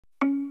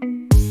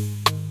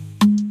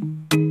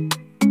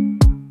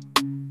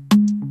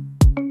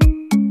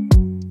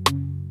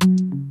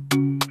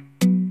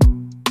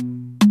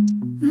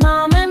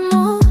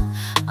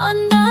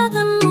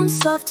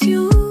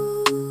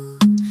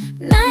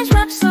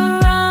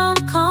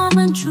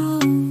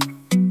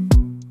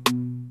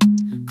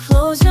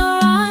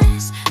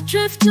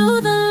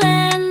to the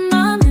land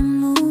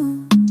MaMeMu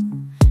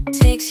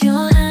takes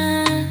your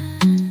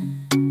hand.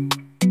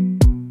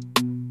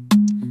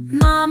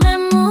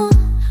 MaMeMu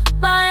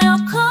by your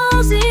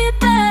cozy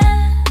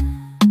bed,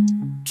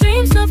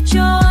 dreams of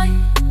joy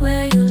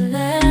where you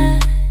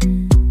led.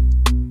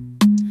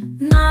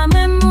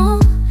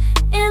 MaMeMu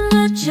in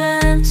the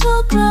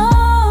gentle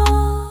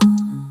glow.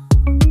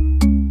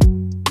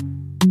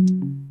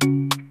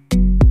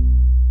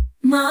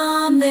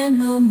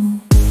 MaMeMu,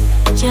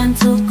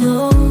 gentle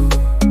glow.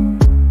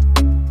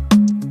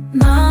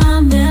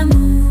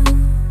 MaMeMu,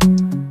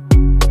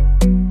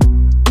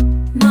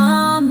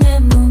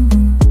 MaMeMu,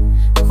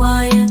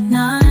 quiet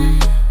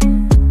night,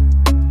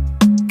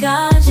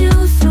 guide you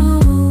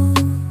through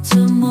to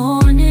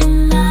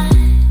morning light.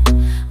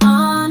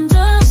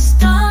 Under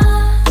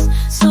stars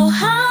so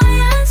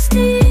high and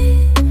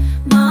steep,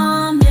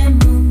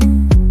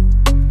 MaMeMu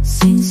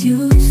sings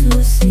you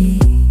to sleep.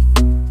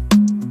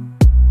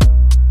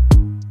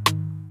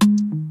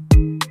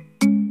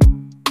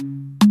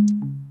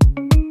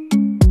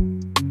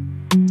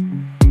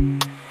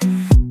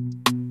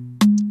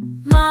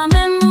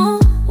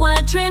 MaMeMu,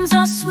 where dreams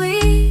are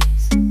sweet,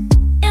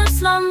 in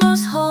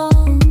slumber's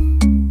home,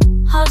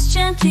 hearts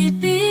gently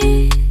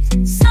beat,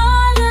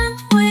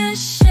 silent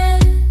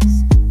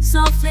wishes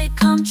softly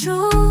come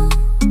true.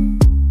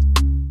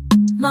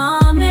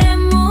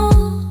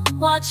 MaMeMu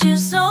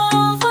watches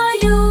over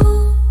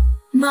you.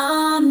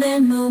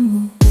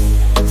 MaMeMu,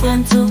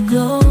 gentle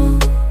glow.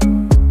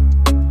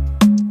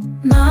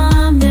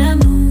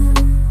 MaMeMu,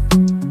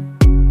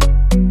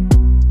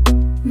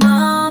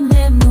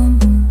 MaMeMu,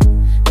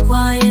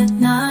 quiet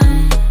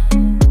night,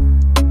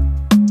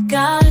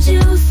 guide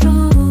you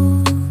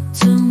through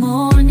to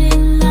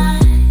morning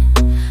light.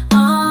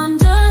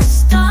 Under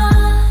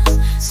stars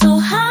so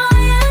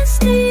high and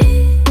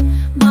steep,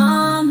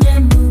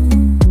 MaMeMu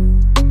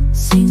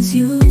sings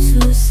you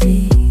to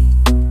sleep.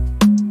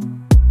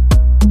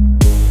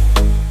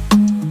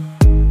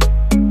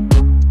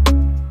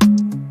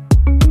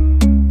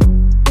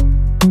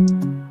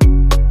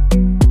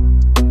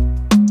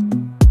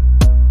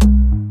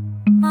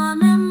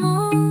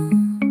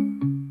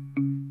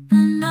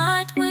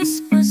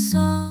 Whisper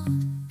soft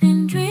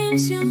in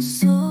dreams you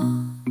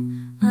saw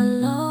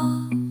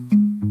aloft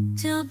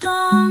till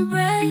dawn.